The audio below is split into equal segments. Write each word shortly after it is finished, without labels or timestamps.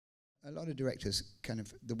a lot of directors, kind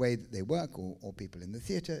of the way that they work, or people in the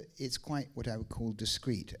theatre, it's quite what I would call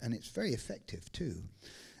discreet, and it's very effective too.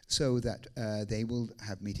 So that they will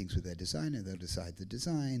have meetings with their designer, they'll decide the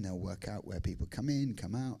design, they'll work out where people come in,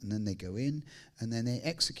 come out, and then they go in, and then they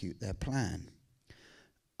execute their plan.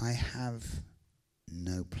 I have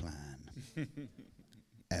no plan,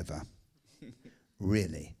 ever,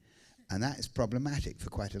 really. And that is problematic for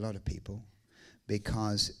quite a lot of people,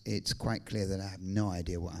 because it's quite clear that I have no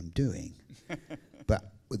idea what I'm doing. But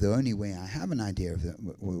the only way I have an idea of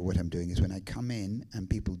what I'm doing is when I come in and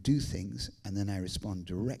people do things, and then I respond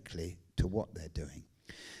directly to what they're doing.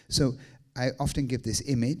 So I often give this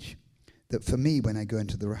image that for me, when I go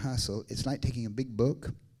into the rehearsal, it's like taking a big book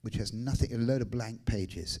which has nothing, a load of blank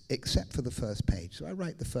pages, except for the first page. So I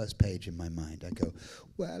write the first page in my mind. I go,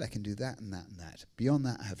 well, I can do that and that and that. Beyond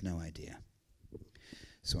that, I have no idea.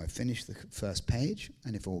 So I finish the first page,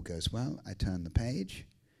 and if all goes well, I turn the page,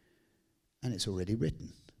 and it's already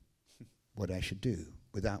written what I should do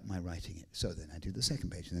without my writing it. So then I do the second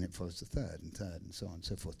page, and then it follows the third, and so on and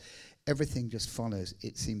so forth. Everything just follows,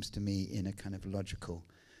 it seems to me, in a kind of logical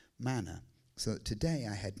manner. So today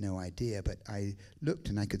I had no idea, but I looked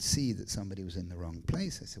and I could see that somebody was in the wrong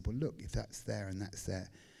place. I said, well, look, if that's there and that's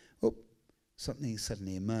there, oh, something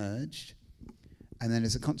suddenly emerged. And then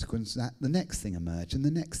as a consequence of that, the next thing emerged, and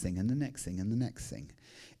the next thing, and the next thing, and the next thing.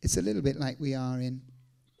 It's a little bit like we are in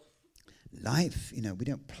life. You know, we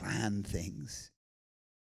don't plan things.